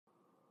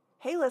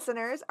Hey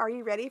listeners, are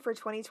you ready for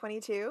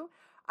 2022?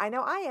 I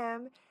know I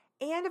am.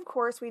 And of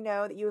course, we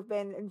know that you have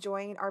been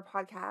enjoying our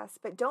podcast,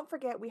 but don't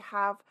forget we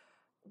have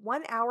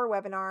 1 hour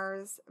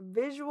webinars,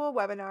 visual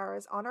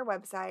webinars on our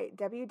website,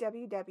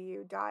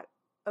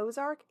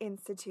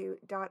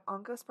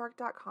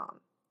 www.ozarkinstitute.oncospark.com.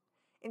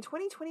 In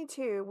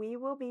 2022, we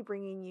will be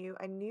bringing you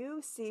a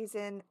new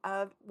season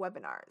of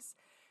webinars.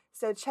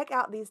 So check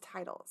out these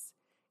titles: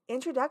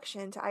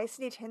 Introduction to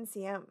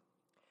ICD-10-CM,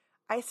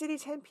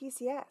 ICD-10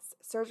 PCS,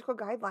 Surgical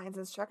Guidelines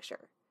and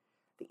Structure,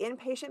 the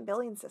Inpatient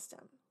Billing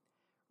System,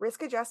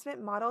 Risk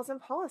Adjustment Models and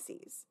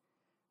Policies,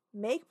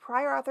 Make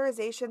Prior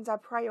Authorizations a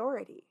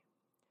Priority,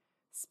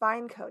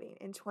 Spine Coding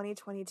in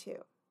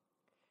 2022,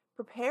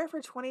 Prepare for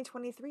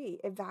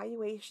 2023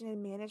 Evaluation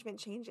and Management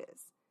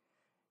Changes,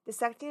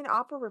 Dissecting an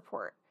Opera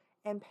Report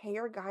and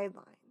Payer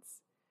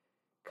Guidelines,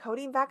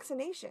 Coding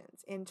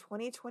Vaccinations in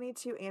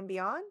 2022 and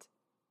Beyond,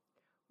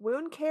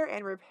 Wound Care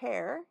and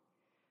Repair,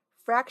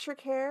 Fracture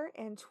Care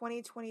and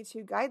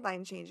 2022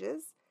 Guideline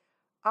Changes,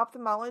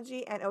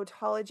 Ophthalmology and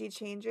Otology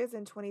Changes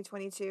in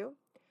 2022,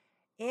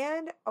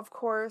 and, of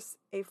course,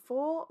 a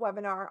full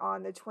webinar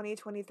on the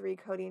 2023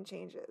 coding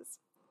changes.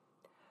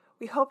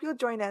 We hope you'll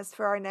join us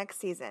for our next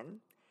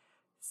season.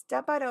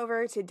 Step on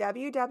over to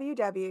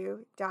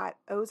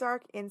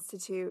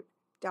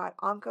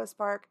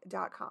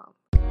www.ozarkinstitute.oncospark.com.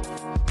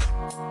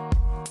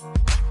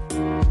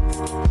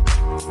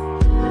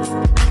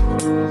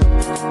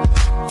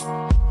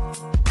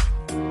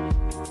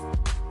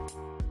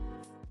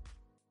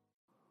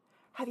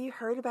 Have you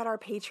heard about our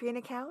Patreon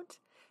account?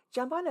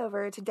 Jump on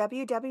over to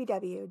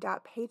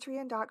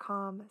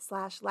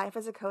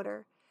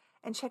www.patreon.com/lifeasacoder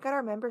and check out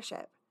our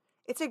membership.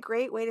 It's a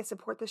great way to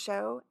support the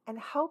show and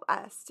help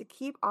us to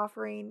keep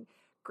offering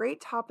great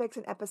topics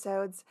and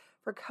episodes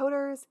for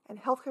coders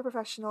and healthcare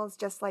professionals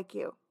just like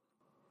you.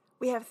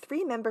 We have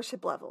 3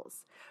 membership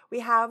levels.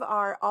 We have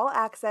our All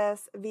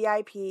Access,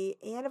 VIP,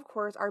 and of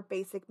course our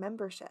Basic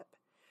membership.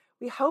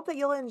 We hope that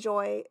you'll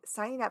enjoy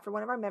signing up for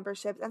one of our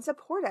memberships and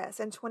support us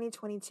in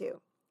 2022.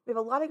 We have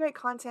a lot of great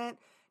content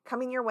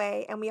coming your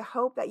way, and we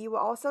hope that you will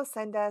also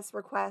send us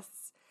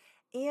requests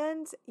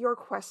and your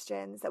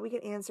questions that we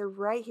can answer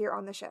right here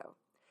on the show.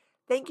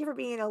 Thank you for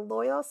being a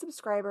loyal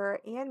subscriber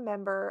and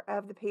member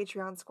of the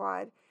Patreon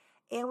squad,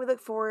 and we look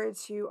forward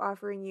to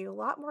offering you a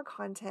lot more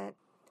content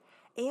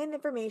and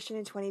information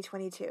in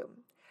 2022.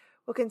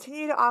 We'll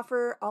continue to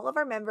offer all of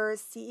our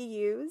members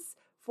CEUs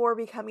for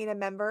becoming a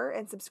member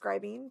and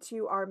subscribing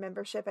to our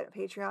membership at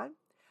Patreon.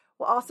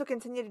 We'll also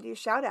continue to do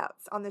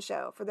shout-outs on the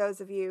show for those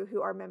of you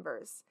who are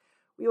members.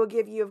 We will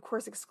give you, of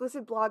course,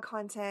 exclusive blog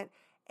content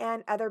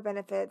and other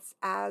benefits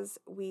as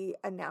we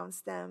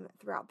announce them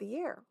throughout the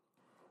year.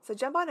 So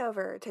jump on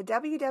over to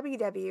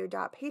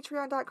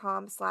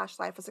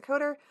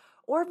www.patreon.com/lifeasacoder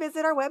or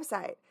visit our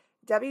website,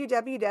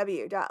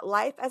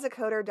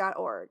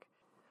 www.lifeasacoder.org.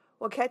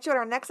 We'll catch you on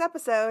our next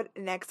episode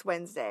next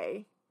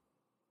Wednesday.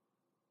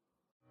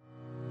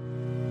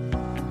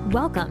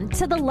 Welcome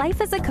to the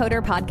Life as a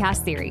Coder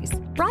podcast series,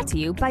 brought to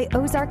you by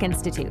Ozark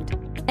Institute,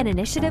 an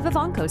initiative of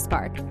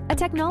OncoSpark, a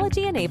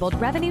technology-enabled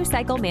revenue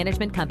cycle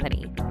management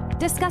company,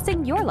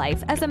 discussing your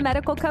life as a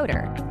medical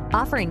coder,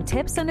 offering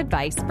tips and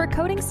advice for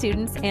coding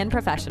students and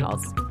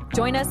professionals.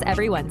 Join us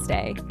every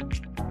Wednesday.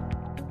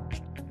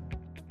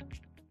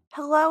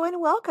 Hello and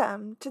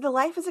welcome to the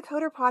Life as a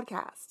Coder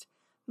podcast.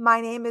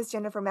 My name is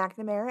Jennifer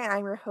McNamara and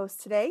I'm your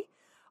host today.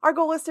 Our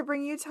goal is to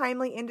bring you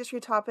timely industry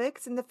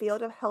topics in the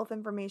field of health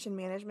information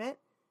management,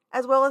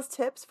 as well as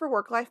tips for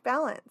work-life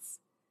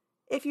balance.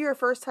 If you're a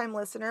first-time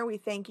listener, we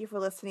thank you for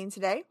listening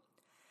today.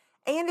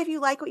 And if you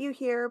like what you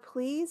hear,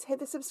 please hit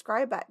the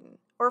subscribe button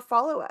or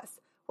follow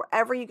us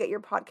wherever you get your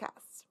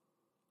podcasts.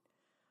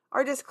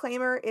 Our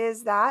disclaimer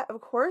is that,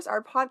 of course,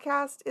 our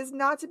podcast is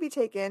not to be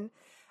taken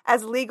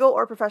as legal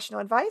or professional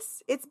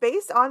advice. It's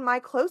based on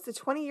my close to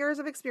 20 years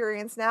of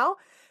experience now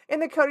in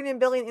the coding and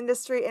billing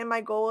industry, and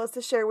my goal is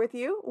to share with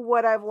you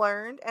what I've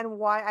learned and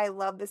why I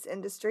love this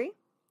industry.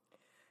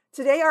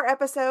 Today, our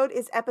episode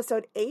is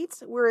episode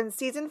 8. We're in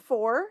season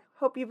 4.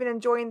 Hope you've been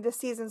enjoying this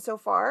season so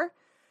far.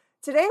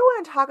 Today, I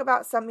want to talk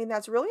about something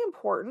that's really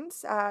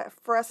important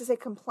for us to stay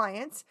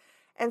compliant.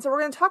 And so we're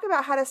going to talk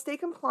about how to stay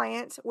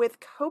compliant with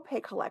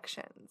copay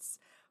collections.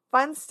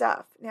 Fun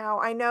stuff. Now,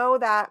 I know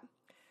that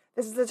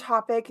this is a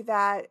topic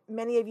that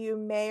many of you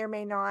may or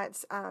may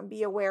not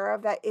be aware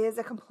of that is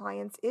a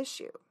compliance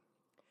issue.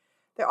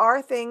 There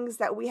are things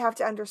that we have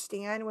to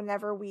understand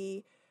whenever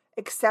we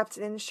accept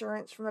an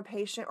insurance from a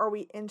patient or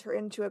we enter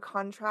into a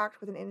contract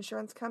with an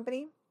insurance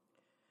company.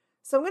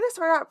 So I'm going to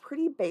start out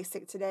pretty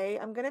basic today.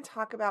 I'm going to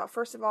talk about,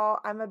 first of all,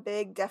 I'm a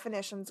big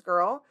definitions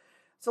girl.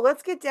 So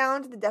let's get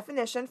down to the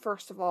definition,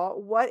 first of all.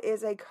 What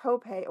is a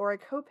copay or a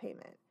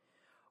copayment?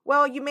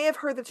 Well, you may have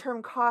heard the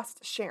term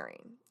cost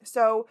sharing.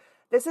 So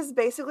this is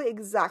basically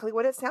exactly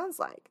what it sounds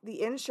like.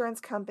 The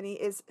insurance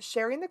company is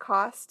sharing the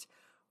cost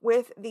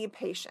with the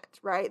patient,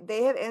 right?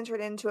 They have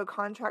entered into a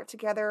contract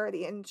together.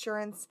 The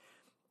insurance,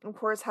 of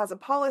course, has a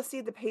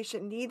policy. The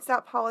patient needs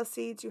that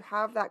policy to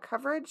have that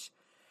coverage.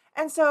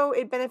 And so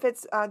it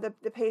benefits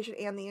the patient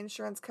and the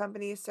insurance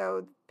company.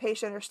 So the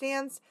patient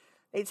understands,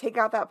 they take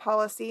out that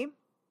policy.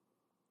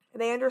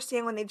 They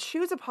understand when they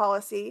choose a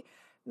policy,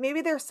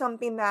 maybe there's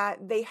something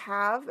that they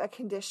have, a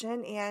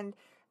condition, and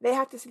they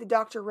have to see the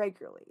doctor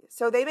regularly.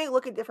 So they may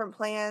look at different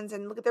plans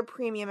and look at their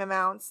premium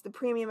amounts. The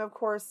premium, of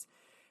course,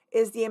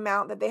 is the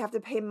amount that they have to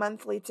pay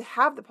monthly to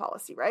have the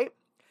policy, right?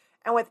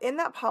 And within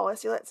that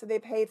policy, let's say they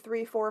pay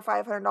 $300,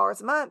 $400,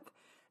 $500 a month,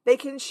 they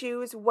can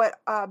choose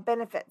what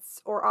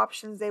benefits or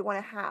options they want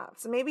to have.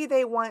 So maybe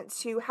they want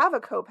to have a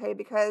copay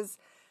because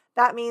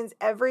that means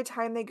every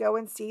time they go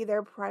and see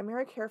their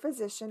primary care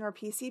physician or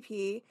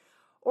PCP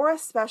or a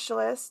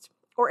specialist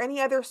or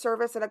any other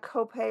service that a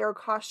copay or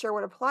cost share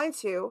would apply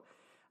to,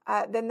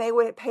 then they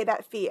would pay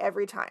that fee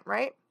every time,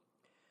 right?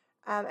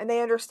 And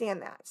they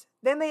understand that.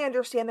 Then they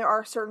understand there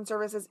are certain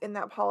services in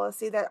that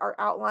policy that are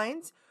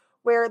outlined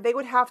where they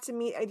would have to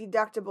meet a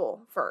deductible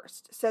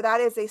first. So that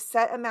is a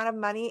set amount of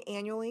money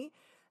annually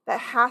that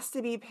has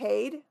to be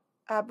paid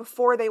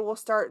before they will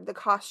start the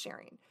cost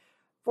sharing,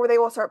 before they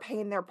will start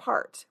paying their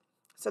part.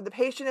 So the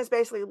patient is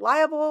basically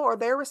liable, or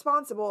they're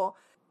responsible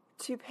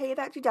to pay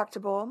that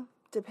deductible,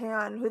 depending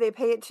on who they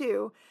pay it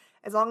to.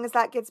 As long as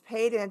that gets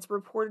paid and it's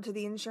reported to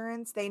the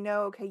insurance, they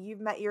know, okay,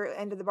 you've met your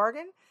end of the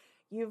bargain,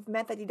 you've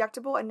met that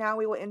deductible, and now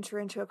we will enter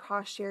into a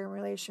cost sharing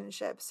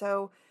relationship.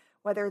 So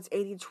whether it's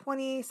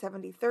 80-20,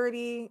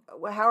 70-30,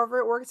 however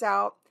it works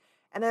out.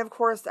 And then, of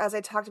course, as I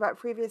talked about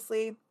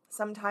previously,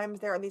 sometimes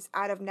there are these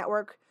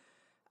out-of-network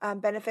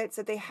benefits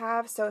that they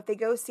have. So if they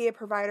go see a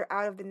provider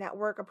out of the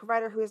network, a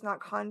provider who is not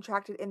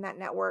contracted in that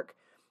network,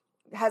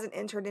 hasn't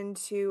entered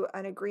into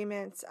an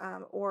agreement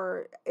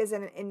or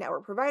isn't an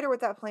in-network provider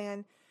with that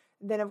plan,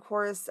 then, of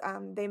course,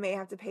 they may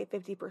have to pay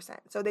 50%.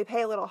 So they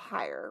pay a little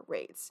higher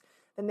rates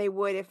than they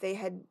would if they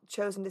had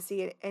chosen to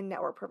see an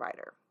in-network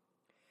provider.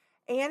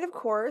 And, of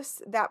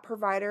course, that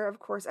provider, of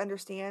course,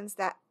 understands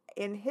that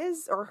in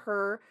his or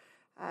her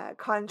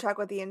contract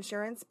with the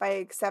insurance, by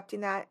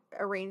accepting that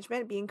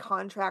arrangement, being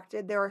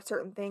contracted, there are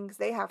certain things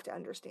they have to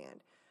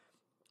understand.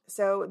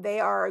 So they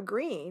are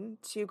agreeing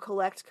to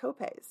collect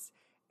copays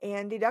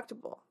and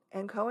deductible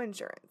and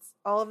coinsurance.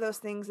 All of those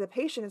things the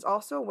patient is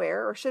also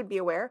aware, or should be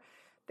aware,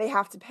 they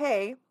have to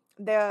pay.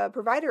 The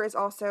provider is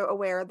also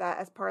aware that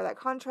as part of that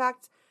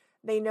contract,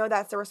 they know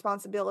that's the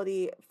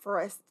responsibility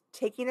for us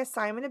taking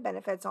assignment of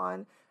benefits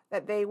on,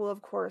 that they will,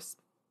 of course,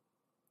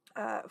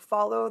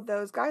 follow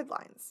those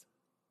guidelines.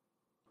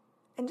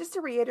 And just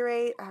to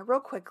reiterate real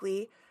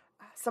quickly,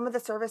 some of the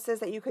services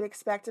that you could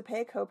expect to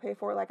pay a copay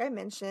for, like I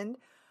mentioned,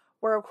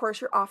 were, of course,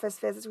 your office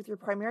visits with your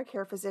primary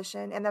care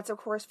physician, and that's, of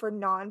course, for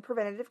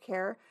non-preventative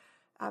care.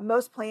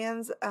 Most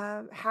plans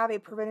have a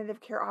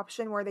preventative care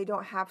option where they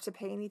don't have to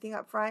pay anything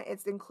up front.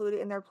 It's included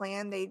in their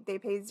plan. They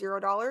pay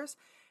 $0,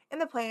 and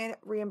the plan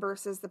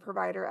reimburses the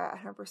provider at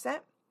 100%.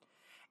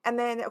 And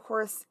then, of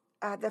course,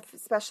 the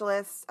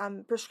specialists,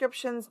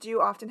 prescriptions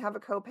do often have a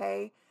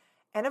copay.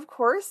 And, of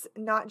course,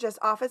 not just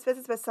office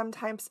visits, but some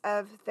types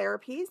of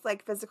therapies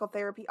like physical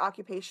therapy,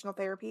 occupational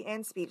therapy,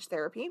 and speech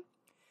therapy.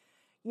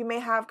 You may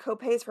have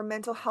copays for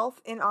mental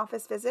health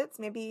in-office visits,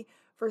 maybe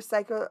for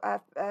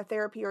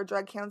psychotherapy or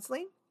drug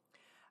counseling.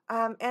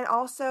 And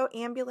also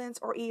ambulance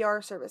or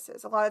ER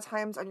services. A lot of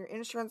times on your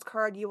insurance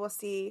card, you will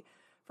see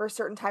for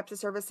certain types of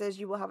services,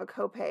 you will have a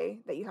copay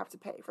that you have to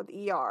pay for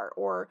the ER,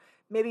 or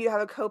maybe you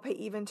have a copay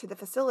even to the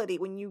facility.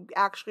 When you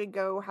actually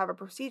go have a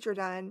procedure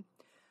done,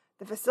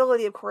 the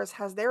facility, of course,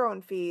 has their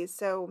own fees.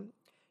 So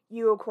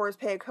you, of course,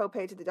 pay a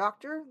copay to the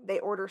doctor. They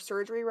order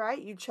surgery,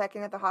 right? You check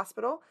in at the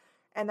hospital,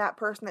 and that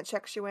person that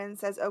checks you in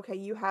says, okay,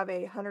 you have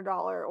a $100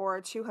 or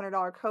a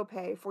 $200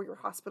 copay for your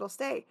hospital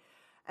stay.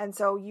 And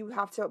so you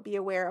have to be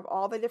aware of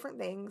all the different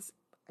things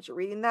as you're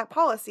reading that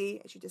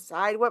policy, as you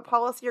decide what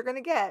policy you're going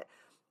to get.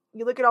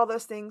 You look at all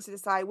those things to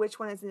decide which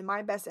one is in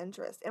my best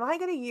interest. Am I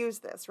going to use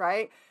this,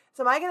 right?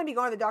 So am I going to be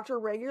going to the doctor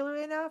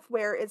regularly enough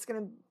where it's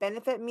going to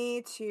benefit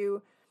me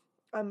to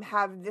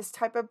have this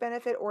type of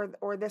benefit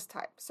or this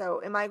type?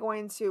 So am I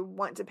going to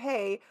want to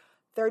pay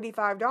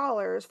 $35,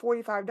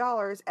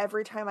 $45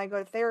 every time I go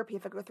to therapy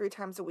if I go 3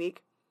 times a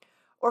week?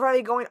 Or if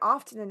I'm going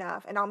often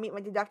enough and I'll meet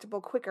my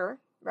deductible quicker,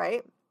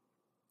 right?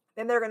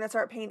 Then they're going to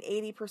start paying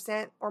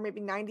 80% or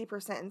maybe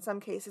 90% in some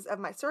cases of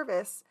my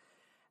service.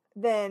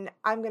 Then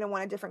I'm going to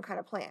want a different kind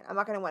of plan. I'm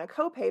not going to want a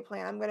copay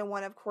plan. I'm going to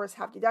want to, of course,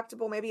 have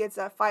deductible. Maybe it's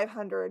a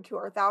 $500 to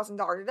 $1,000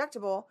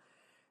 deductible.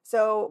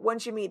 So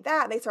once you meet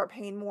that, they start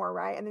paying more,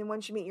 right? And then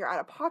once you meet your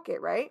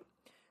out-of-pocket, right?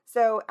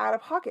 So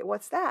out-of-pocket,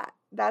 what's that?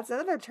 That's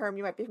another term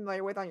you might be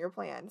familiar with on your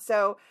plan.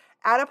 So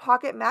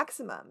out-of-pocket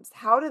maximums,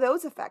 how do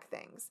those affect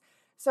things?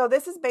 So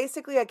this is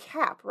basically a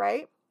cap,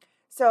 right?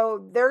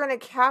 So they're going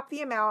to cap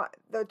the amount,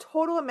 the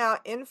total amount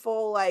in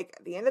full, like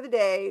at the end of the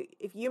day,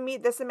 if you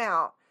meet this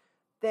amount,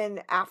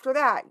 then after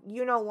that,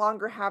 you no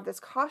longer have this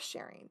cost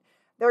sharing.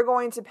 They're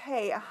going to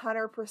pay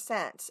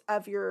 100%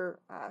 of your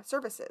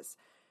services.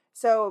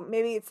 So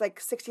maybe it's like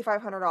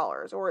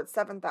 $6,500 or it's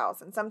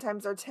 $7,000.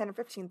 Sometimes they're $10,000 or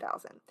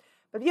 $15,000.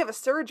 But if you have a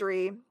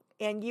surgery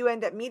and you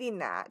end up meeting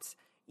that,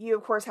 you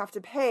of course have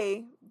to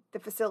pay the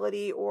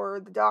facility or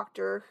the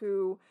doctor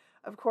who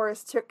of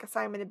course took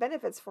assignment of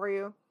benefits for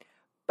you.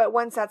 But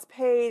once that's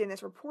paid and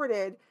it's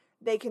reported,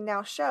 they can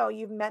now show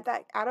you've met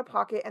that out of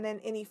pocket, and then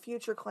any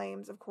future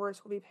claims, of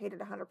course, will be paid at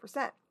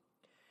 100%.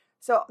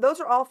 So those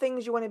are all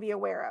things you want to be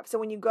aware of. So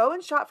when you go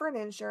and shop for an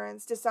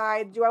insurance,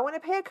 decide, do I want to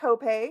pay a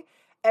copay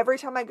every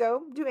time I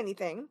go do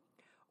anything?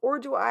 Or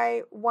do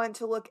I want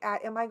to look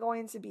at, am I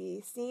going to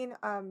be seeing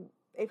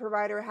a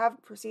provider,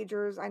 have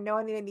procedures, I know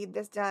I need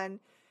this done,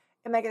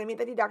 am I going to meet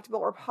the deductible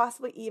or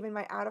possibly even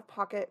my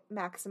out-of-pocket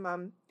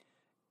maximum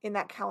in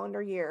that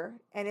calendar year,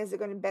 and is it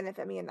going to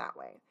benefit me in that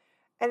way?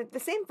 And the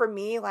same for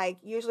me, like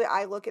usually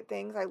I look at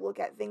things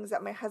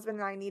that my husband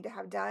and I need to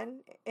have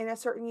done in a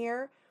certain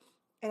year,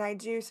 and I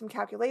do some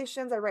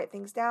calculations, I write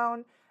things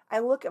down, I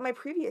look at my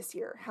previous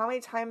year, how many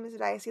times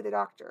did I see the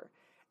doctor?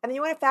 And then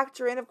you want to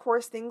factor in, of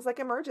course, things like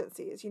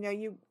emergencies.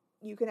 You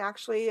can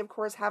actually, of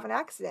course, have an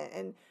accident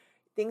and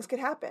things could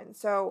happen.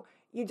 So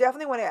you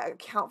definitely want to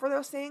account for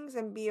those things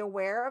and be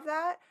aware of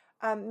that.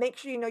 Make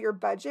sure you know your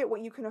budget,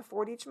 what you can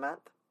afford each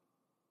month,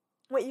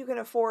 what you can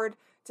afford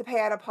to pay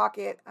out of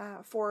pocket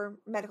for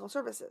medical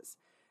services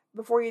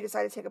before you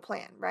decide to take a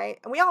plan, right?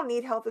 And we all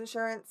need health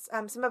insurance.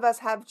 Some of us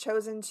have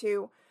chosen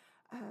to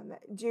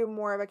do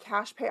more of a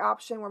cash pay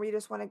option where we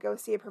just want to go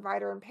see a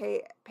provider and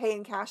pay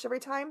in cash every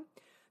time,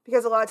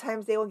 because a lot of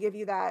times they will give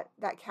you that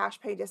cash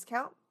pay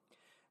discount.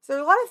 So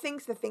there are a lot of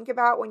things to think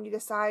about when you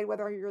decide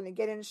whether you're going to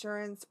get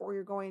insurance or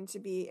you're going to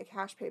be a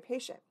cash pay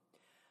patient.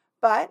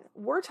 But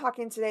we're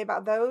talking today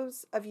about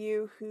those of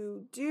you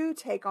who do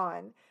take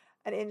on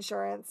an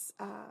insurance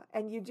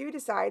and you do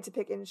decide to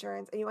pick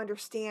insurance and you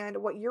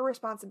understand what your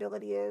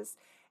responsibility is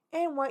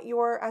and what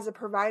as a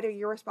provider,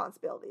 your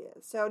responsibility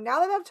is. So now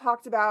that I've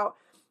talked about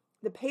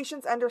the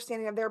patient's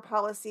understanding of their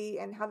policy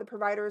and how the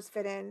providers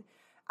fit in,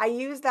 I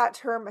used that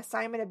term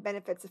assignment of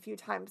benefits a few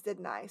times,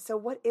 didn't I? So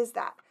what is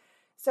that?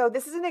 So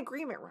this is an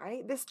agreement,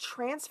 right? This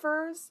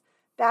transfers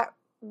that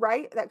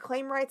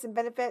claim rights and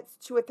benefits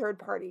to a third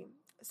party.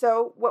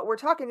 So what we're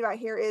talking about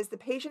here is the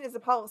patient is the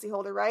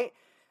policyholder, right?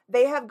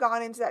 They have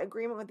gone into that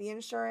agreement with the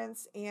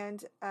insurance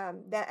and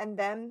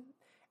them.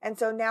 And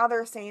so now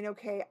they're saying,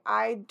 okay,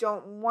 I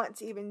don't want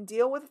to even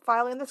deal with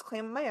filing this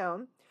claim on my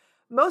own.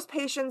 Most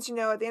patients, at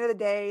the end of the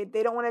day,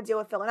 they don't want to deal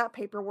with filling out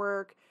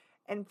paperwork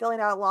and filling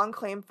out a long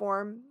claim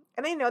form.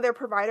 And they know their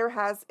provider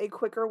has a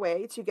quicker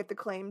way to get the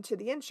claim to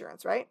the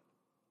insurance, right?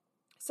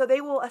 So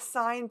they will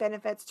assign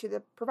benefits to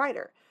the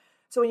provider.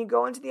 So when you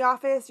go into the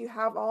office, you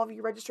have all of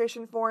your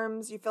registration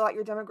forms, you fill out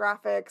your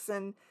demographics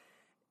and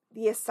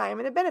the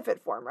assignment of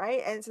benefit form,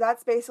 right? And so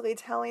that's basically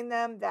telling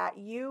them that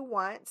you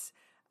want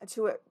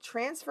to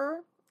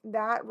transfer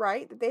that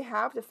right that they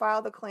have to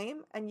file the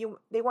claim, and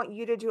they want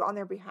you to do it on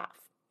their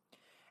behalf.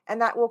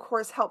 And that will, of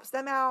course, helps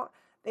them out.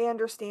 They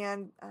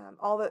understand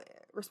all the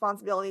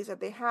responsibilities that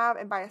they have,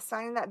 and by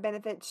assigning that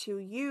benefit to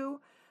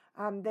you,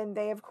 then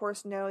they, of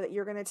course, know that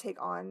you're going to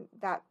take on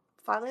that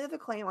filing of the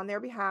claim on their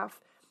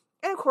behalf.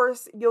 And, of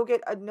course, you'll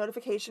get a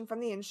notification from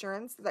the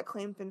insurance that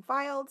claim's been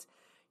filed.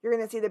 You're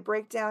going to see the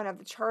breakdown of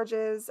the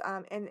charges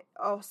and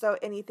also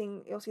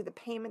you'll see the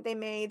payment they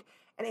made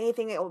and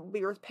anything that will be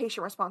your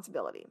patient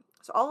responsibility.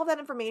 So all of that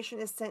information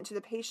is sent to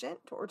the patient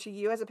or to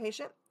you as a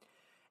patient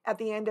at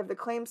the end of the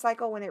claim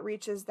cycle. When it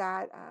reaches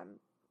that,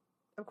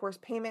 of course,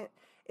 payment,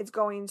 it's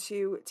going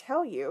to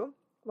tell you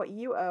what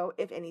you owe,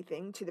 if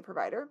anything, to the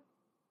provider.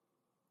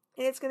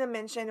 And it's going to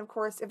mention, of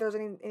course, if there's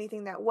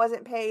anything that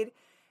wasn't paid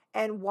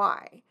and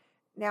why.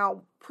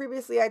 Now,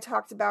 previously I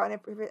talked about in a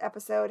previous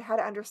episode how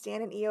to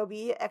understand an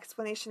EOB,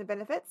 explanation of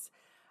benefits.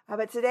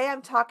 But today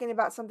I'm talking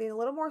about something a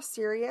little more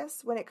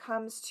serious when it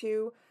comes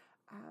to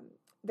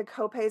the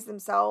copays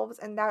themselves,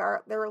 and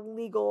that there are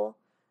legal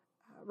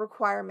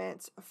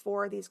requirements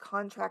for these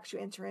contracts you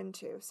enter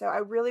into. So I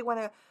really want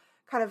to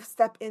kind of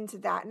step into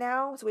that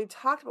now. So we've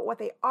talked about what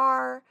they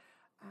are,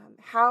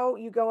 how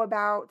you go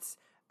about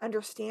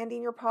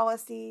understanding your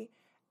policy,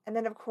 and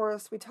then, of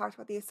course, we talked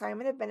about the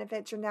assignment of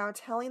benefits. You're now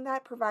telling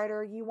that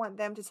provider you want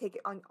them to take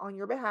it on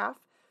your behalf.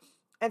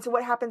 And so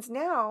what happens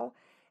now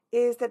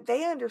is that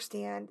they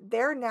understand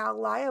they're now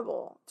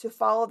liable to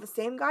follow the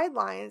same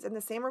guidelines and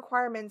the same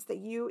requirements that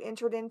you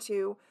entered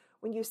into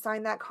when you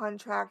signed that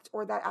contract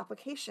or that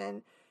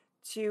application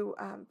to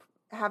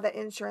have that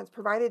insurance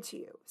provided to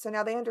you. So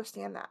now they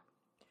understand that.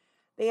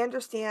 They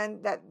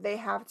understand that they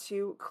have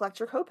to collect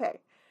your copay.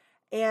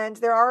 And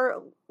there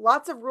are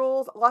lots of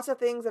rules, lots of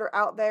things that are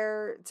out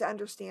there to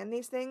understand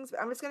these things. But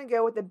I'm just going to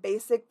go with the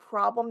basic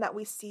problem that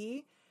we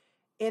see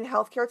in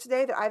healthcare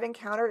today that I've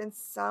encountered in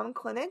some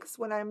clinics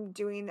when I'm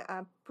doing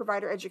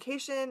provider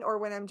education or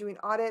when I'm doing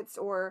audits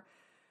or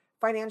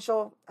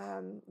financial,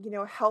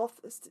 health,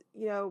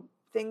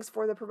 things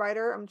for the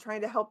provider. I'm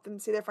trying to help them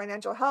see their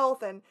financial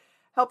health and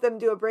help them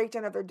do a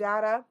breakdown of their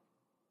data,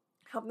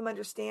 help them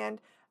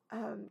understand,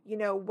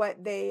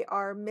 what they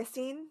are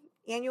missing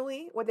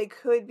annually, what they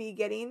could be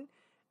getting.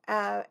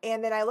 And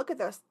then I look at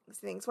those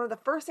things. One of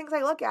the first things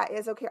I look at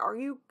is, okay, are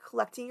you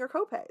collecting your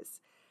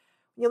copays?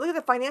 You look at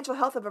the financial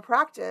health of a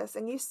practice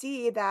and you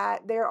see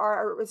that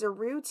is a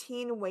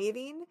routine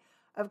waiving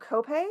of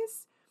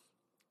copays.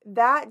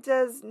 That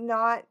does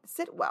not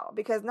sit well,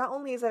 because not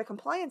only is it a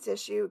compliance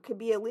issue, it could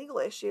be a legal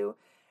issue.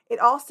 It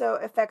also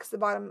affects the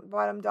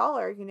bottom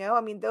dollar.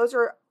 Those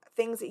are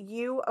things that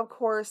you, of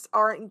course,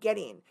 aren't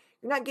getting.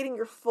 You're not getting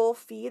your full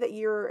fee that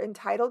you're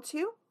entitled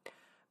to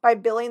by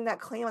billing that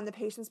claim on the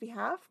patient's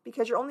behalf,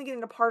 because you're only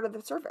getting a part of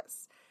the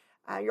service.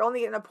 You're only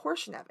getting a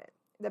portion of it.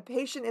 The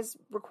patient is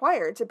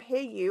required to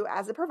pay you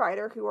as a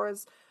provider who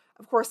is,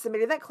 of course,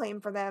 submitting that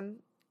claim for them,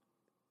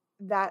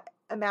 that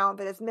amount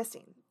that is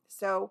missing.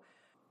 So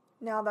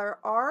now there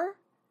are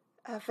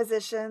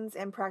physicians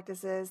and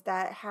practices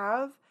that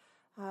have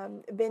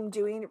been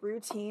doing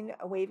routine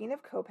waiving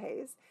of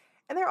copays.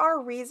 And there are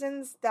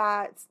reasons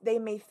that they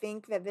may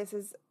think that this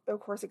is, of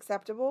course,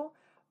 acceptable.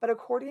 But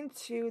according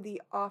to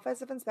the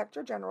Office of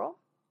Inspector General,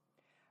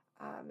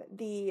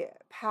 the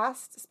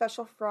past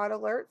special fraud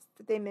alerts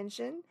that they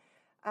mention,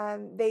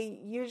 they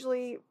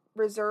usually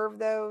reserve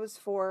those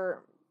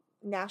for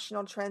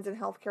national trends in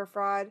healthcare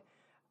fraud,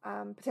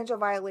 potential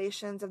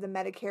violations of the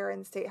Medicare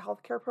and state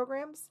healthcare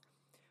programs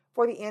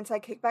for the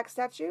anti-kickback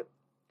statute.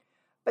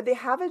 But they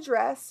have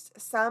addressed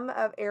some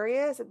of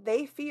areas that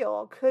they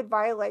feel could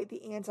violate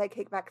the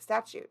anti-kickback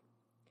statute.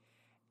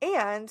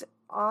 And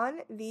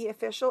on the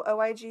official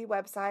OIG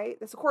website,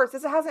 this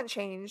hasn't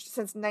changed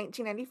since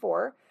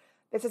 1994.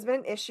 This has been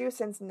an issue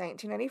since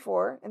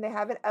 1994, and they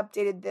haven't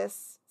updated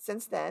this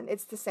since then.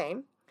 It's the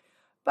same.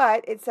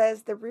 But it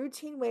says the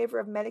routine waiver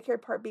of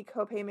Medicare Part B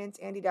copayments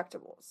and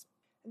deductibles.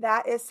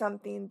 That is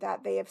something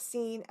that they have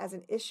seen as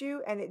an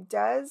issue, and it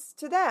does,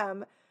 to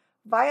them,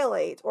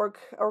 violate or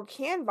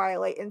can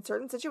violate in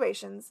certain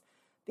situations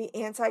the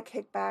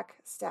anti-kickback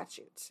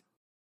statute.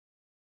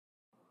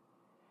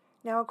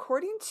 Now,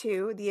 according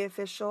to the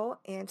official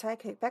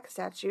anti-kickback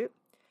statute,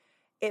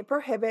 it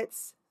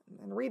prohibits,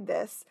 and read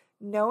this,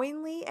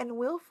 knowingly and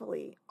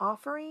willfully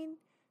offering,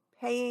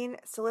 paying,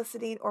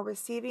 soliciting, or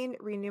receiving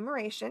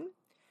remuneration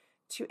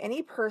to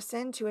any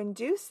person to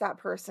induce that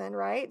person,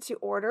 to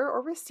order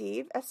or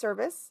receive a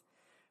service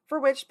for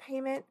which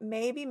payment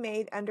may be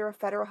made under a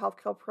federal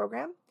healthcare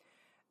program,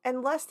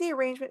 unless the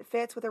arrangement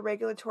fits with a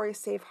regulatory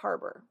safe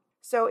harbor.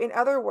 So in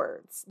other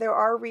words, there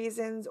are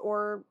reasons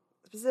or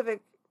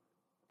specific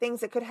things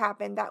that could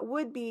happen that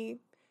would be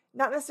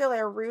not necessarily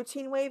a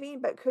routine waiving,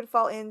 but could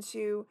fall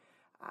into,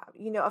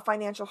 a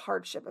financial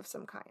hardship of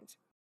some kind.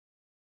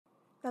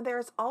 Now,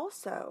 there's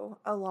also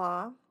a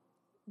law,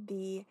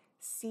 the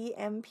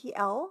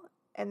CMPL,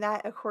 and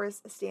that, of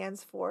course,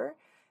 stands for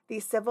the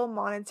Civil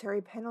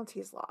Monetary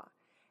Penalties Law.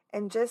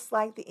 And just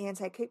like the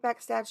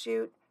anti-kickback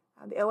statute,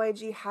 the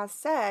OIG has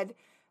said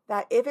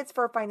that if it's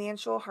for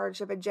financial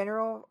hardship, a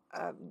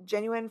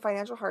genuine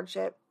financial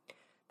hardship,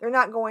 they're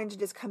not going to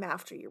just come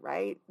after you,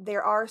 right?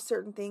 There are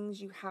certain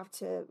things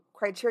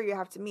criteria you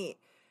have to meet.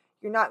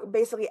 You're not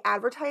basically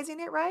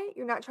advertising it, right?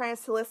 You're not trying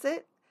to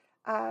solicit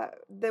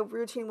the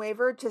routine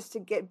waiver just to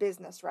get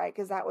business, right?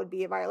 Because that would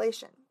be a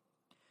violation.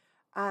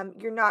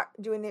 You're not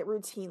doing it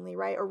routinely,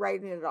 right? Or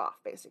writing it off,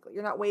 basically.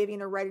 You're not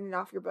waiving or writing it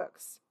off your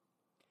books.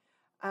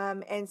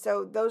 And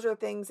so those are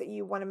things that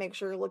you want to make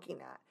sure you're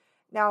looking at.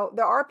 Now,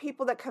 there are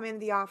people that come into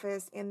the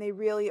office and they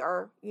really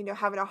are,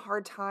 having a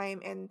hard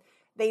time, and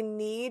they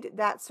need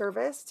that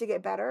service to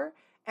get better,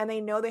 and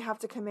they know they have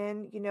to come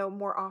in,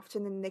 more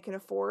often than they can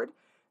afford.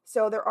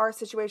 So there are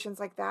situations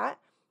like that.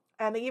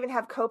 And they even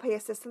have copay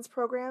assistance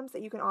programs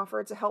that you can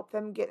offer to help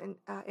them get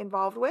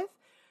involved with.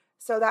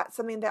 So that's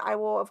something that I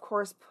will, of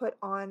course, put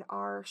on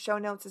our show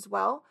notes as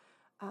well.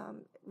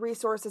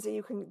 Resources that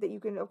you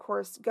can, of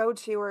course, go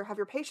to or have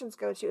your patients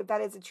go to if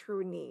that is a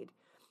true need.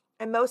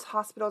 And most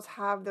hospitals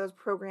have those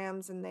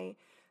programs, and they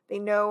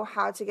know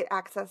how to get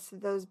access to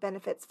those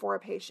benefits for a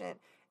patient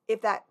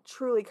if that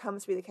truly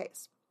comes to be the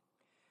case.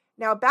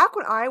 Now, back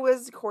when I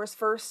was, of course,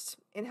 first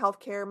in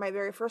healthcare, my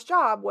very first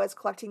job was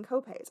collecting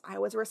copays. I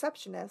was a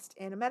receptionist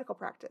in a medical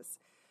practice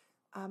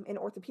in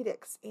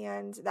orthopedics,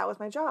 and that was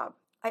my job.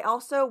 I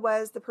also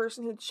was the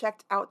person who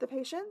checked out the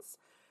patients.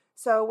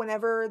 So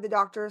whenever the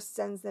doctor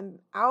sends them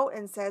out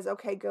and says,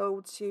 okay,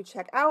 go to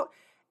check out,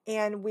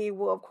 and we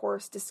will, of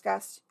course,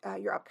 discuss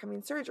your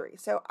upcoming surgery.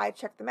 So I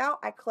checked them out.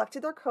 I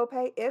collected their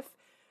copay.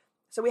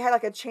 So we had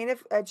like a chain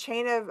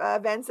of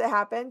events that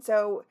happened.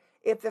 So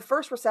if the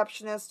first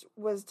receptionist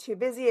was too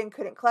busy and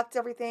couldn't collect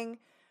everything,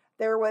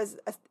 there was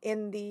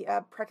in the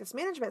practice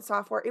management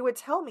software, it would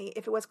tell me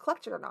if it was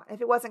collected or not.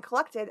 If it wasn't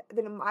collected,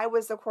 then I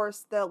was, of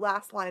course, the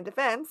last line of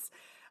defense.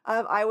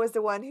 I was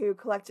the one who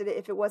collected it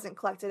if it wasn't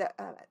collected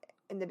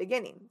in the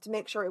beginning, to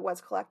make sure it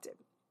was collected.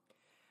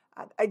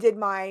 I did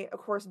my, of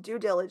course, due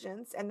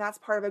diligence, and that's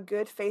part of a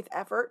good faith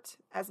effort,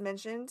 as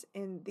mentioned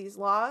in these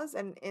laws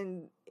and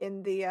in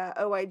the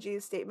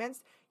OIG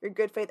statements, your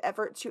good faith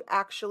effort to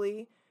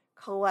actually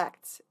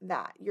collect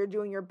that. You're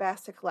doing your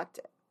best to collect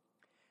it.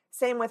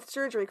 Same with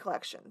surgery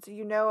collections.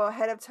 You know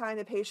ahead of time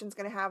the patient's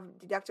going to have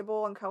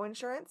deductible and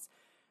coinsurance.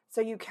 So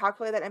you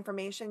calculate that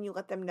information, you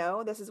let them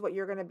know this is what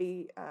you're going to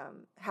be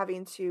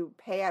having to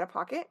pay out of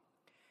pocket.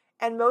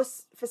 And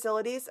most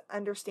facilities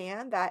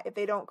understand that if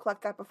they don't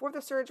collect that before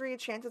the surgery,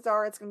 chances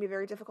are it's going to be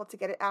very difficult to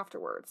get it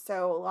afterwards.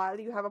 So a lot of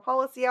you have a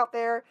policy out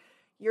there.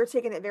 You're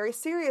taking it very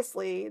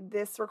seriously,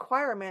 this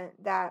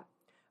requirement that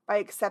by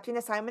accepting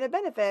assignment of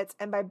benefits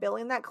and by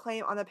billing that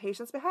claim on the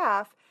patient's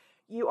behalf,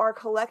 you are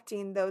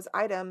collecting those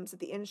items that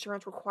the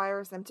insurance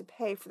requires them to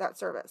pay for that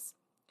service.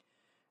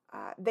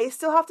 They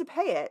still have to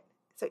pay it.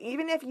 So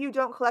even if you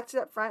don't collect it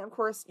up front, of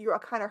course, you're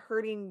kind of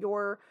hurting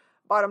your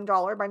bottom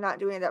dollar by not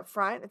doing it up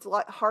front. It's a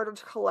lot harder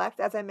to collect,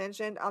 as I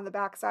mentioned, on the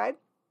backside.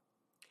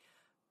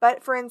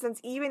 But for instance,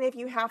 even if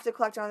you have to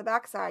collect it on the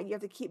backside, you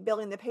have to keep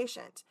billing the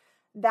patient.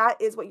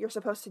 That is what you're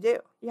supposed to do.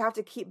 You have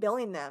to keep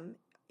billing them.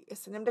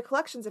 Send them to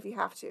collections if you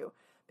have to,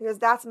 because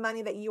that's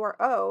money that you are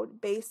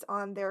owed based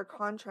on their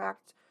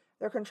contract,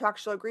 their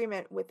contractual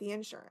agreement with the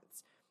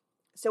insurance.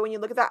 So when you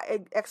look at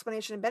that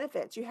explanation of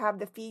benefits, you have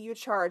the fee you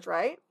charge,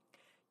 right?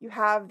 You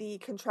have the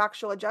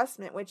contractual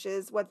adjustment, which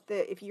is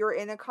if you're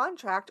in a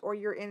contract or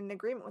you're in an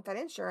agreement with that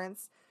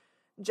insurance,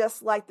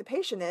 just like the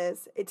patient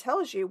is, it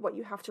tells you what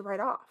you have to write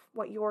off,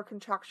 what your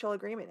contractual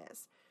agreement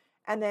is.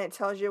 And then it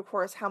tells you, of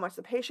course, how much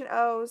the patient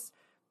owes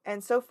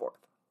and so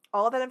forth.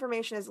 All that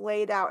information is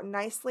laid out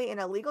nicely in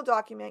a legal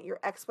document. Your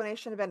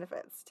explanation of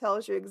benefits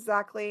tells you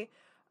exactly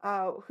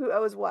who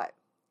owes what.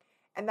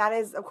 And that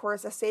is, of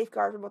course, a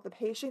safeguard for both the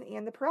patient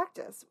and the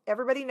practice.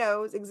 Everybody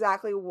knows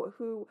exactly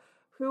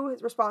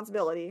whose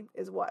responsibility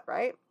is what,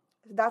 right?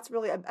 So that's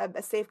really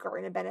a safeguard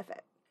and a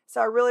benefit. So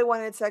I really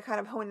wanted to kind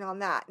of hone in on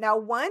that. Now,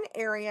 one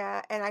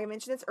area, and I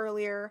mentioned this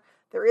earlier,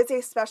 there is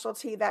a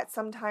specialty that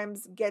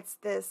sometimes gets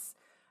this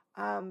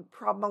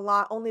problem a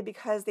lot only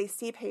because they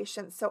see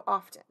patients so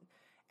often.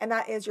 And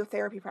that is your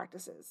therapy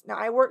practices. Now,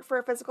 I worked for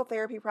a physical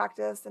therapy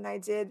practice, and I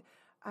did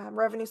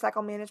revenue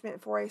cycle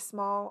management for a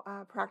small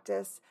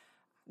practice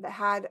that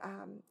had,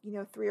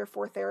 3 or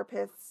 4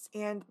 therapists.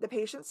 And the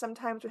patients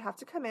sometimes would have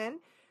to come in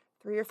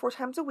 3 or 4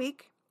 times a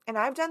week. And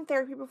I've done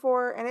therapy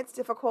before, and it's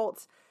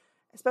difficult,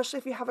 especially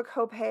if you have a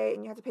copay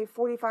and you have to pay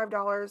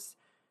 $45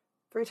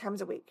 3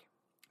 times a week.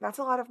 That's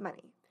a lot of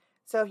money.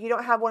 So if you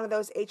don't have one of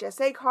those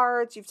HSA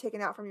cards you've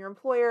taken out from your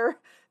employer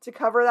to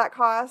cover that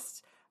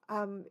cost,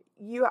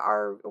 you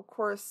are, of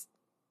course,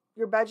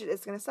 your budget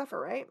is going to suffer,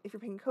 right? If you're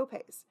paying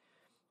copays.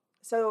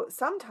 So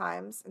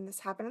sometimes, and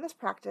this happened in this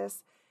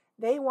practice,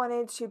 they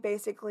wanted to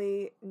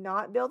basically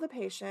not bill the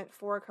patient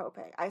for a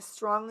copay. I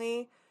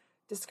strongly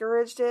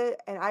discouraged it,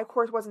 and I, of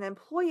course, was an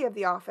employee of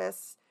the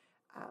office,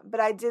 but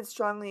I did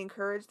strongly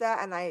encourage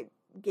that, and I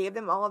gave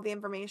them all of the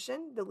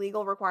information, the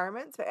legal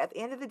requirements. But at the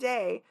end of the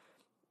day,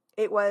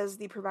 it was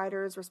the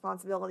provider's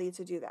responsibility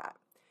to do that.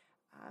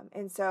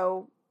 And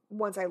so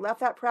once I left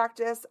that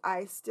practice,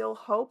 I still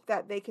hope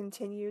that they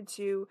continue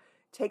to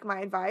take my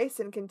advice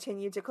and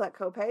continue to collect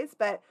copays.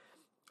 But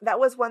that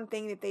was one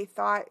thing that they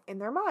thought in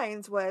their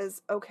minds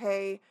was,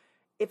 okay,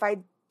 if I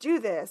do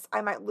this,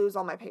 I might lose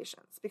all my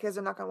patients because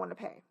they're not going to want to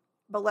pay.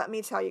 But let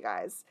me tell you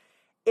guys,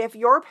 if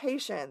your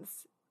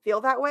patients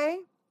feel that way,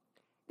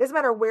 it doesn't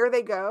matter where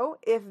they go,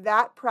 if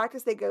that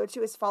practice they go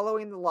to is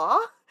following the law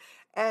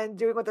and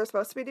doing what they're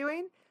supposed to be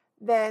doing,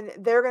 then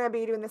they're going to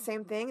be doing the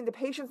same thing. The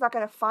patient's not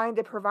going to find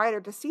a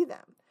provider to see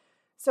them.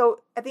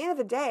 So at the end of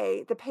the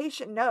day, the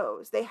patient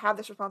knows they have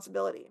this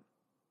responsibility.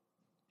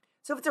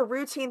 So if it's a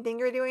routine thing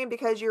you're doing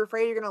because you're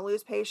afraid you're going to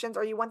lose patients,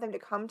 or you want them to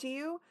come to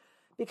you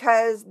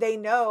because they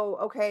know,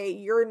 okay,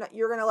 you're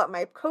going to let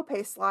my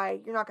copay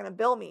slide, you're not going to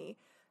bill me,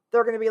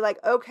 they're going to be like,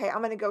 okay, I'm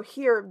going to go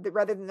here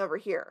rather than over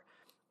here.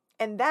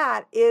 And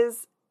that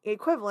is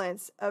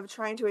equivalent of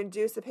trying to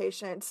induce a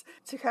patient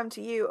to come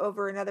to you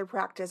over another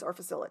practice or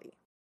facility.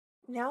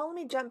 Now let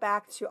me jump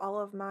back to all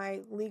of my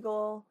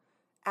legal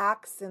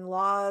acts and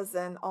laws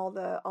and all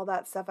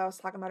that stuff I was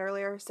talking about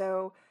earlier.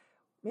 So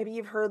maybe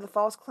you've heard of the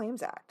False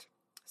Claims Act.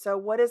 So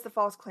what is the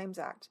False Claims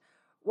Act?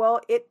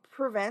 Well, it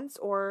prevents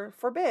or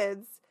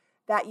forbids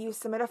that you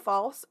submit a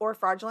false or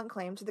fraudulent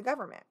claim to the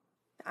government.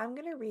 I'm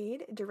going to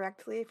read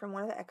directly from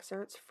one of the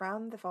excerpts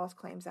from the False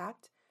Claims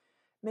Act,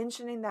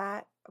 mentioning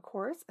that, of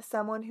course,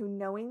 someone who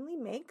knowingly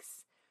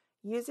makes,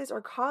 uses,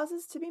 or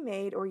causes to be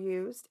made or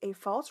used a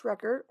false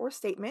record or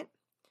statement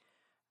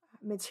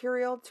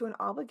material to an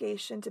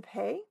obligation to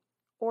pay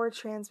or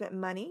transmit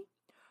money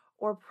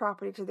or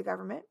property to the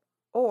government,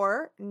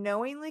 or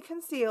knowingly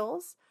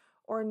conceals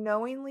or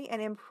knowingly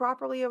and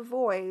improperly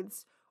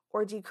avoids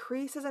or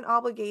decreases an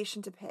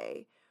obligation to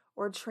pay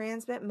or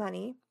transmit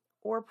money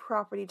or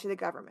property to the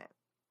government.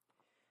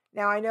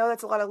 Now, I know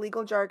that's a lot of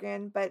legal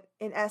jargon, but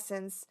in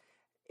essence,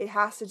 it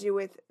has to do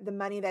with the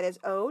money that is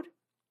owed.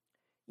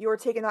 You're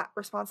taking that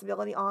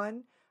responsibility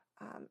on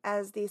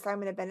as the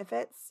assignment of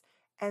benefits.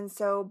 And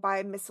so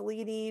by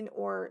misleading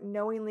or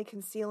knowingly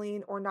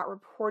concealing or not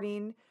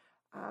reporting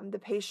the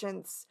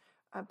patient's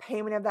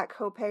payment of that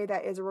copay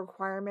that is a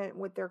requirement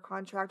with their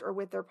contract or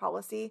with their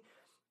policy,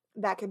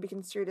 that can be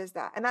construed as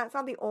that. And that's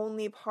not the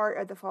only part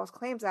of the False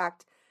Claims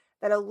Act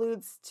that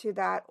alludes to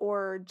that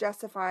or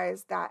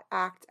justifies that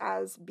act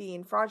as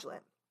being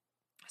fraudulent.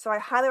 So I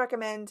highly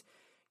recommend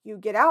you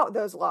get out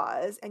those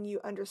laws and you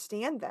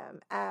understand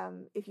them.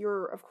 If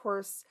you're, of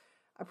course,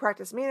 a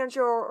practice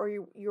manager or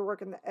you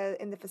work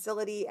in the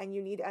facility and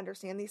you need to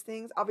understand these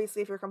things.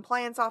 Obviously, if you're a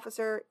compliance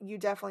officer, you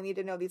definitely need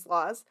to know these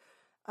laws.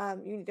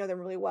 You need to know them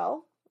really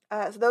well.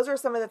 So those are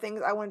some of the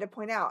things I wanted to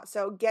point out.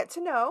 So get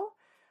to know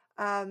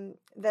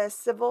the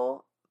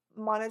civil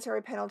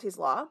monetary penalties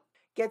law,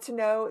 get to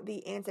know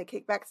the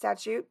anti-kickback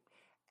statute,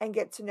 and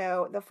get to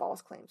know the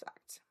False Claims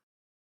Act.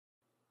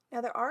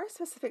 Now, there are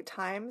specific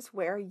times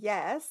where,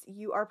 yes,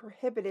 you are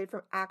prohibited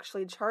from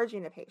actually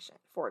charging a patient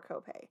for a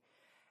copay.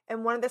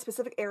 And one of the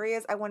specific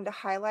areas I wanted to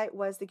highlight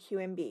was the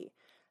QMB.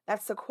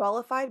 That's the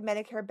Qualified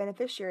Medicare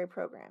Beneficiary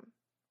Program.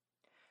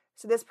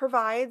 So this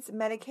provides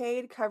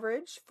Medicaid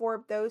coverage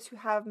for those who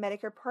have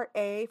Medicare Part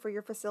A for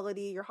your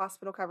facility, your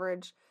hospital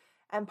coverage,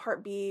 and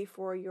Part B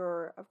for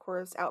your, of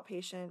course,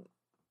 outpatient,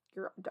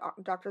 your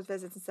doctor's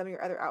visits and some of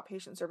your other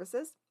outpatient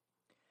services.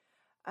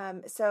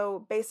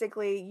 So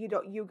basically,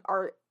 you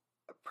are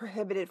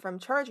prohibited from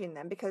charging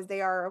them because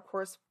they are, of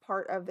course,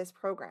 part of this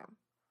program.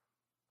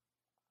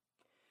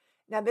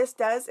 Now, this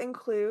does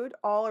include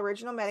all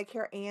original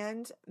Medicare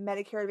and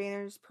Medicare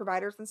Advantage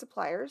providers and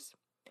suppliers,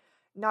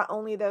 not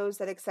only those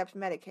that accept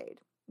Medicaid.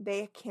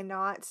 They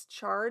cannot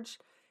charge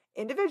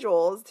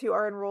individuals who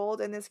are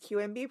enrolled in this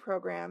QMB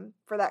program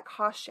for that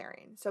cost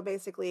sharing. So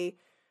basically,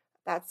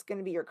 that's going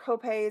to be your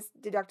copays,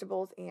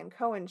 deductibles, and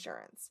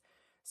coinsurance.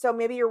 So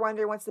maybe you're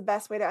wondering what's the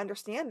best way to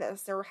understand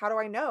this, or how do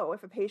I know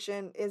if a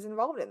patient is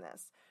involved in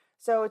this?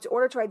 So in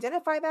order to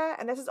identify that,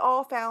 and this is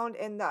all found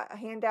in the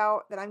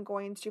handout that I'm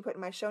going to put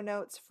in my show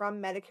notes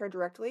from Medicare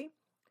directly,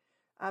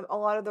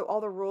 all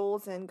the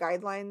rules and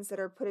guidelines that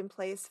are put in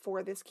place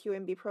for this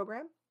QMB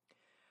program.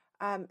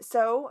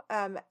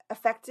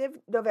 Effective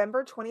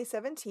November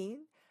 2017,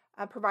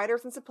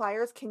 providers and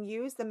suppliers can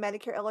use the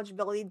Medicare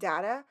eligibility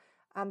data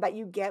that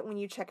you get when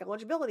you check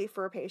eligibility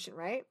for a patient,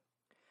 right?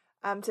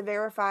 To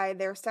verify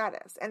their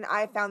status. And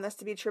I found this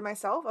to be true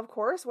myself, of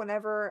course,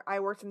 whenever I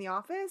worked in the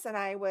office and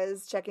I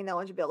was checking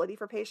eligibility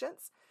for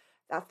patients.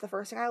 That's the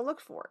first thing I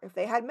looked for. If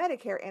they had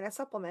Medicare and a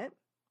supplement,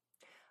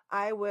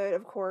 I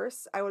would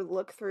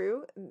look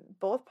through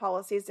both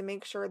policies to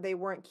make sure they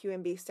weren't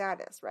QMB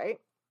status,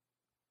 right?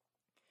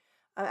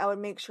 I would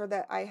make sure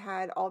that I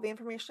had all the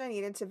information I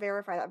needed to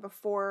verify that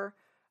before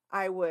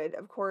I would,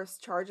 of course,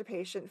 charge a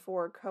patient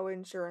for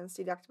coinsurance,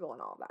 deductible,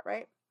 and all of that,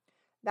 right?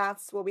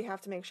 That's what we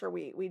have to make sure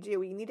we do.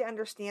 We need to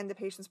understand the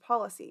patient's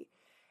policy.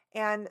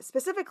 And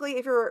specifically,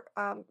 if you're,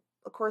 of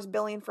course,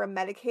 billing for a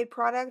Medicaid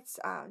product,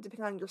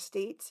 depending on your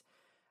state,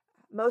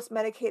 most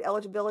Medicaid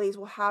eligibilities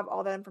will have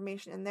all that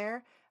information in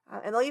there.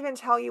 And they'll even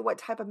tell you what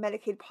type of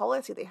Medicaid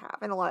policy they have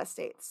in a lot of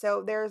states.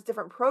 So there's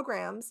different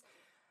programs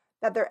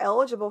that they're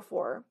eligible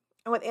for.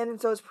 And within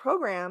those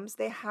programs,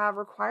 they have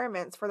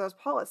requirements for those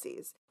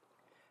policies.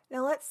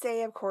 Now, let's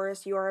say, of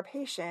course, you are a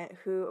patient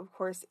who, of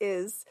course,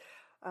 is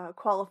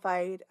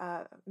qualified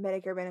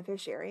Medicare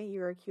beneficiary.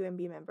 You're a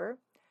QMB member.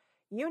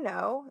 You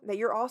know that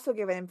you're also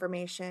given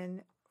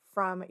information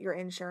from your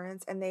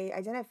insurance, and they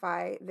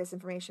identify this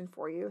information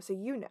for you, so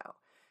you know.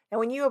 Now,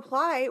 when you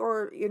apply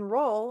or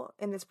enroll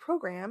in this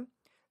program,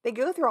 they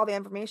go through all the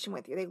information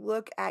with you. They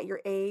look at your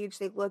age.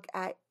 They look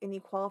at any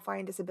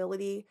qualifying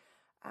disability.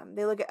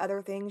 They look at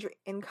other things, your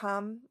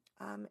income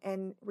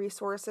and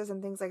resources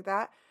and things like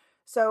that.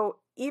 So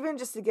even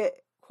just to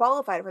get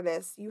qualified for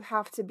this, you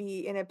have to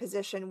be in a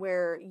position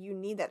where you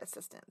need that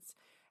assistance.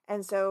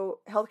 And so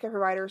healthcare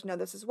providers know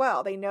this as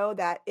well. They know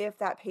that if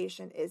that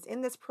patient is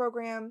in this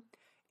program,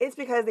 it's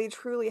because they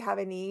truly have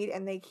a need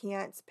and they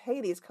can't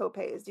pay these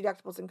copays,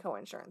 deductibles, and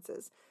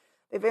coinsurances.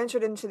 They've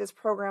entered into this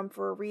program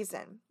for a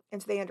reason,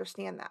 and so they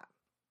understand that.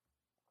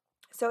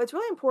 So it's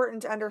really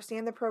important to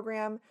understand the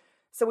program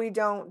so we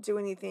don't do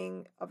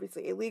anything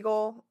obviously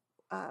illegal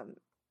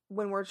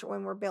when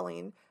we're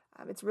billing.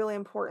 It's really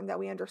important that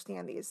we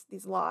understand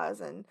these laws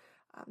and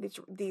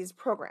these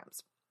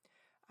programs.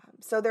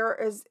 So there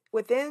is,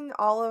 within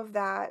all of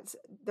that,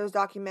 those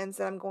documents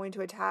that I'm going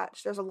to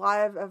attach, there's a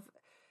lot of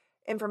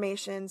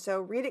information. So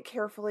read it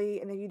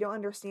carefully, and if you don't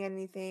understand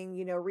anything,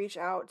 reach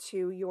out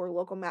to your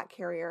local MAC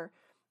carrier.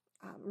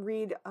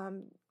 Read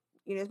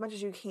as much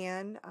as you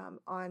can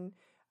on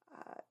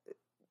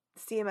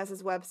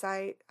CMS's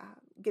website.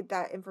 Get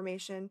that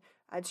information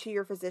to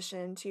your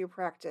physician, to your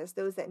practice,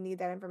 those that need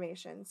that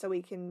information, so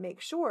we can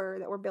make sure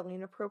that we're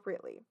billing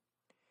appropriately.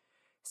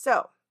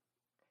 So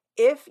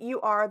if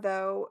you are,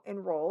 though,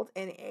 enrolled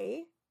in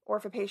or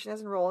if a patient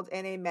is enrolled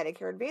in a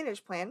Medicare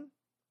Advantage plan,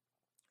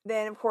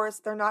 then, of course,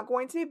 they're not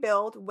going to be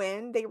billed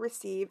when they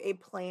receive a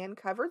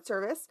plan-covered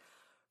service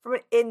from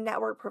an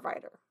in-network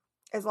provider,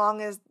 as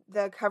long as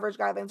the coverage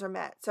guidelines are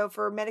met. So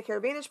for Medicare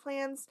Advantage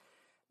plans,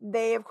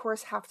 they, of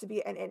course, have to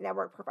be an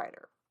in-network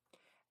provider.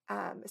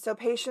 So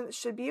patients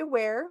should be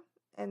aware,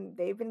 and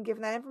they've been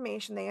given that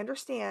information, they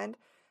understand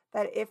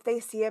that if they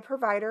see a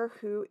provider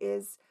who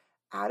is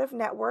out of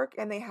network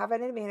and they have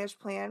an Advantage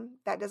plan,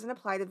 that doesn't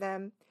apply to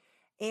them.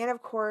 And,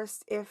 of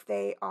course, if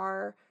they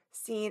are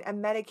seeing a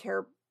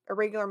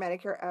regular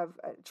Medicare, a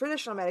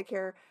traditional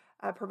Medicare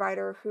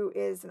provider who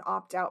is an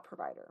opt-out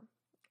provider,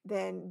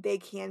 then they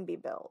can be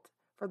billed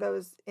for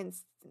those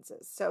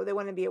instances. So they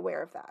want to be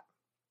aware of that.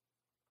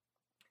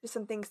 Just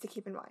some things to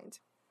keep in mind.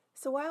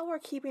 So while we're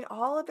keeping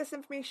all of this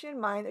information in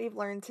mind that we've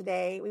learned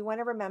today, we want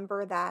to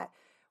remember that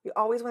we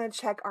always want to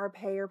check our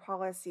payer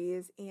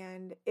policies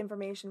and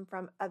information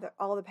from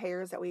all the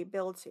payers that we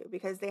bill to,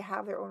 because they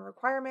have their own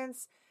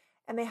requirements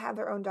and they have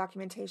their own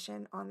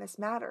documentation on this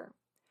matter.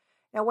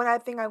 Now, one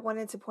other thing I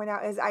wanted to point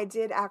out is I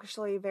did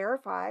actually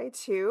verify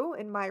too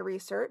in my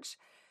research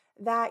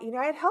that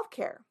United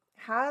Healthcare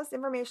has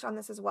information on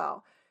this as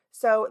well.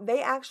 So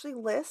they actually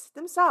list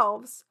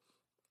themselves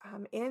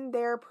in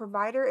their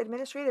provider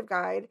administrative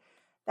guide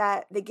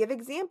that they give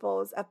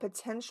examples of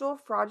potential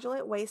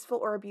fraudulent, wasteful,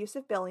 or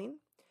abusive billing.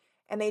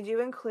 And they do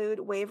include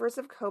waivers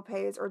of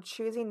copays or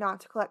choosing not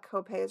to collect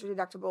copays or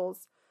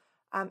deductibles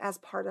as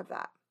part of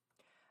that.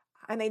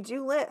 And they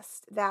do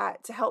list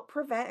that to help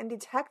prevent and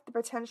detect the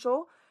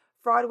potential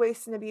fraud,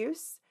 waste, and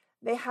abuse,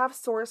 they have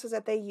sources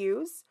that they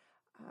use.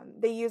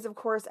 They use, of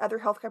course, other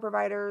healthcare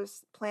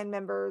providers, plan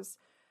members,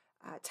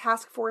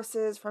 task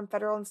forces from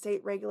federal and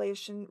state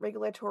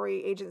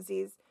regulatory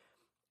agencies,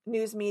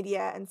 news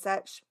media, and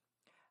such.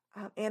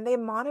 And they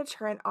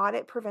monitor and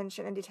audit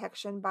prevention and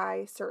detection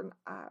by certain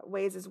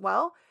ways as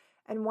well.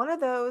 And one of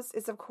those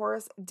is, of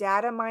course,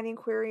 data mining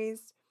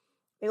queries.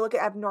 They look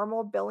at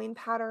abnormal billing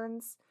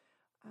patterns.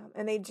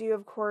 And they do,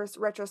 of course,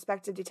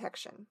 retrospective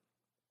detection.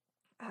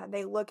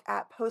 They look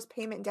at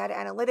post-payment data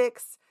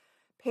analytics,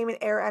 payment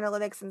error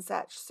analytics, and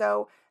such.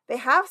 So they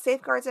have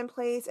safeguards in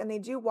place, and they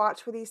do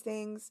watch for these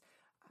things.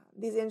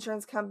 These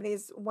insurance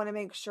companies want to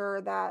make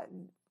sure that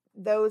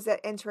those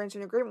that enter into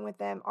an agreement with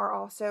them are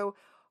also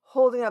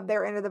holding up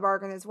their end of the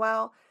bargain as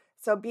well.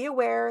 So be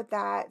aware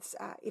that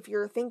if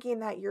you're thinking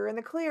that you're in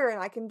the clear and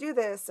I can do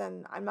this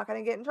and I'm not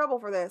going to get in trouble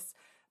for this,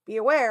 be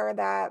aware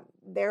that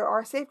there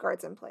are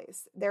safeguards in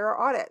place. There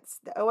are audits.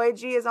 The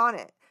OIG is on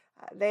it.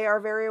 They are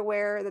very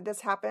aware that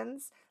this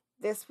happens.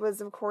 This was,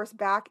 of course,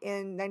 back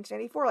in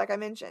 1994, like I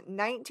mentioned.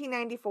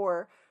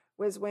 1994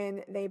 was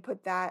when they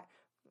put that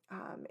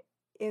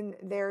in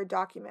their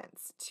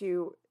documents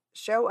to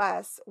show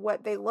us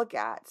what they look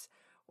at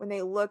when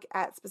they look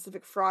at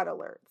specific fraud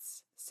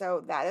alerts.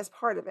 So that is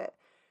part of it.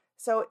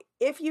 So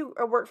if you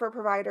work for a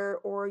provider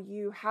or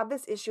you have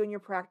this issue in your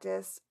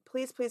practice,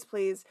 please, please,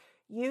 please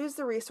use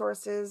the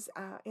resources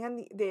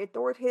and the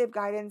authoritative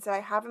guidance that I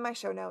have in my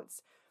show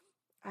notes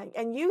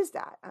and use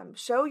that.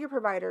 Show your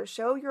provider,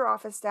 show your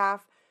office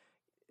staff,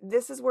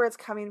 this is where it's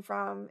coming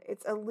from.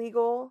 It's a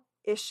legal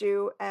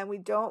issue and we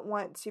don't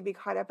want to be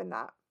caught up in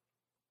that.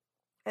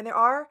 And there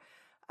are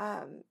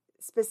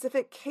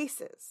specific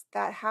cases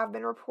that have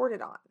been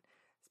reported on,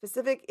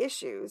 specific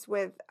issues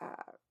with,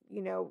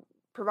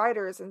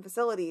 providers and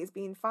facilities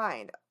being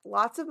fined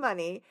lots of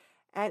money,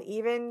 and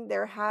even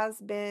there has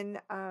been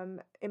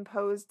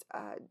imposed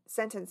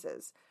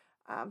sentences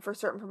for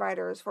certain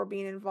providers for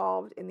being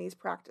involved in these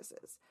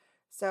practices.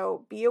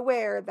 So be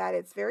aware that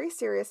it's a very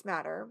serious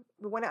matter.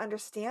 We want to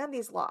understand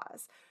these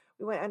laws.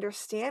 We want to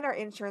understand our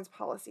insurance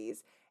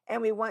policies, and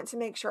we want to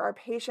make sure our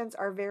patients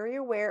are very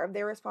aware of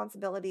their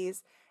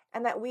responsibilities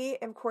and that we,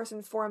 of course,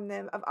 inform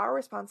them of our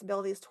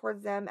responsibilities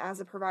towards them as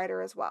a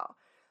provider as well.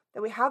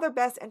 That we have their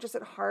best interests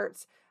at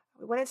heart.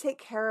 We want to take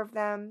care of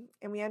them,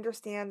 and we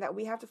understand that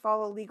we have to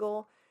follow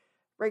legal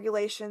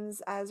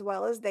regulations as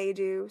well as they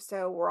do.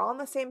 So we're all on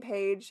the same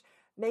page.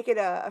 Make it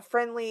a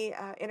friendly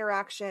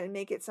interaction and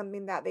make it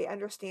something that they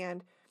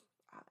understand.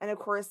 And of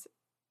course,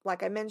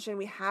 like I mentioned,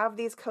 we have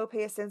these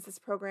copay assistance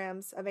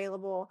programs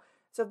available.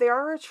 So if they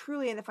are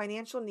truly in a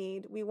financial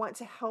need, we want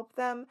to help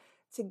them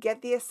to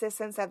get the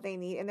assistance that they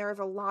need. And there is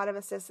a lot of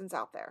assistance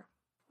out there.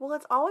 Well,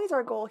 it's always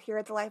our goal here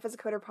at the Life as a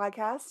Coder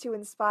podcast to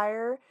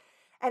inspire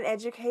and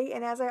educate.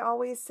 And as I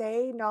always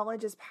say,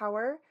 knowledge is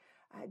power.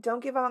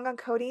 Don't give up on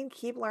coding.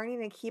 Keep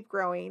learning and keep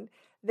growing.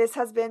 This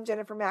has been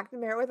Jennifer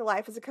McNamara with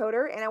Life as a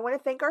Coder. And I want to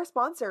thank our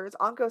sponsors,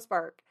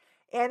 OncoSpark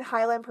and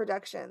Highland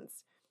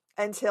Productions.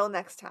 Until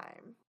next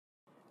time.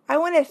 I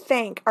want to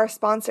thank our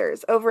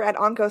sponsors over at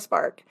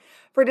OncoSpark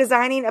for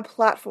designing a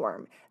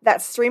platform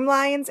that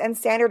streamlines and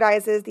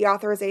standardizes the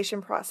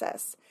authorization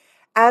process.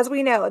 As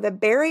we know, the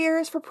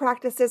barriers for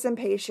practices and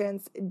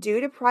patients due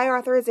to prior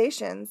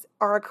authorizations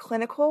are a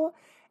clinical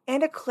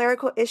and a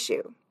clerical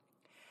issue.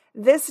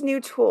 This new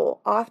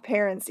tool,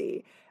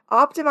 AuthParency,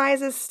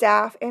 optimizes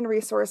staff and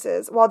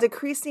resources while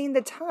decreasing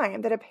the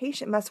time that a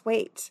patient must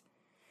wait.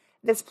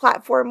 This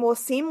platform will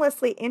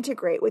seamlessly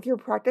integrate with your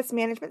practice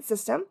management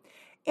system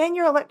and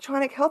your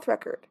electronic health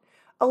record,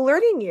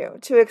 alerting you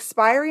to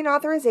expiring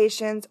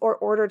authorizations or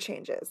order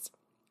changes.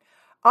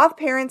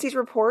 AuthParency's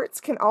reports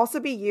can also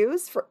be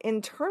used for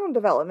internal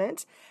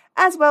development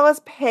as well as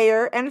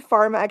payer and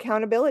pharma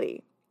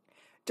accountability.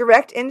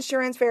 Direct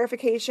insurance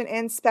verification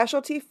and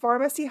specialty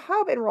pharmacy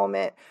hub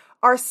enrollment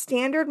are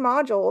standard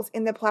modules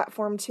in the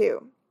platform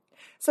too.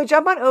 So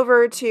jump on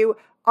over to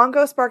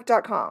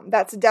oncospark.com.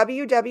 That's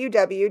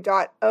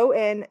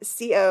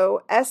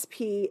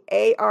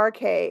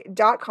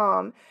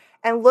www.oncospark.com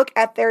and look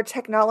at their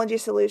technology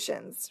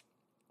solutions.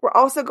 We're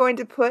also going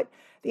to put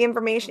the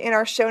information in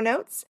our show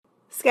notes.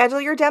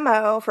 Schedule your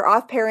demo for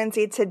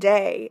AuthParency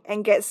today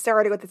and get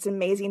started with this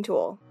amazing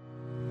tool.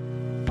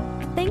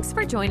 Thanks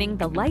for joining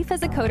the Life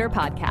as a Coder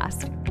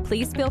podcast.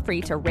 Please feel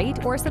free to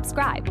rate or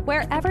subscribe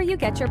wherever you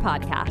get your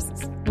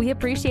podcasts. We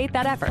appreciate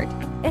that effort.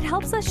 It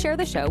helps us share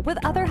the show with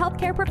other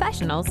healthcare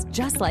professionals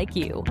just like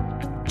you.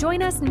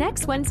 Join us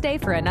next Wednesday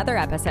for another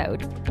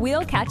episode.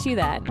 We'll catch you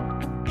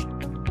then.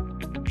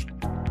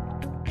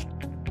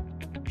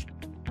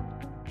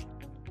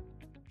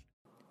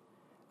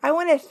 I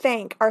want to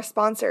thank our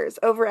sponsors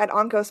over at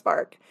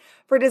OncoSpark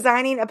for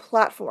designing a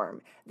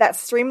platform that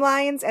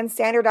streamlines and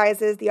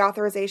standardizes the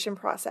authorization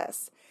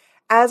process.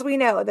 As we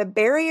know, the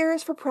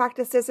barriers for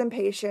practices and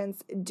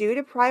patients due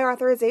to prior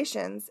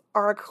authorizations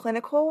are a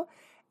clinical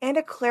and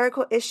a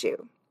clerical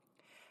issue.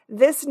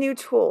 This new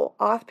tool,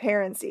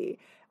 AuthParency,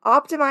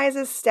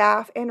 optimizes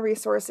staff and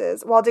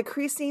resources while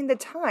decreasing the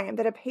time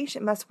that a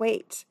patient must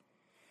wait.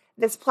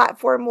 This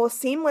platform will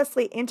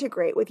seamlessly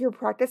integrate with your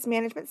practice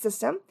management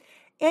system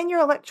and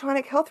your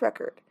electronic health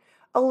record,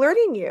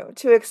 alerting you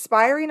to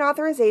expiring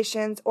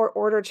authorizations or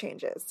order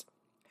changes.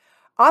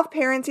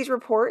 AuthParency's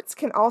reports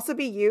can also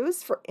be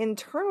used for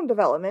internal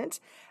development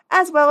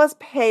as well as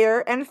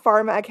payer and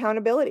pharma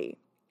accountability.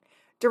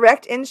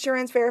 Direct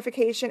insurance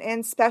verification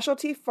and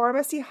specialty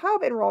pharmacy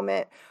hub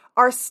enrollment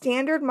are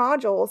standard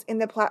modules in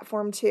the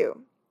platform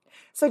too.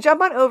 So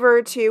jump on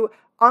over to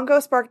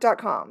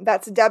OncoSpark.com.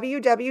 That's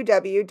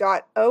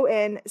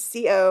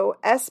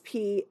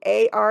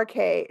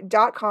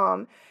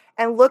www.OncoSpark.com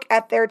and look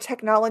at their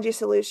technology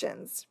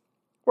solutions.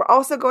 We're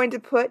also going to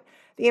put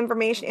the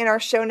information in our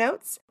show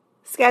notes.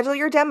 Schedule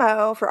your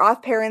demo for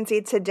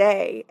AuthParency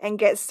today and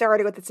get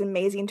started with this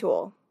amazing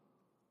tool.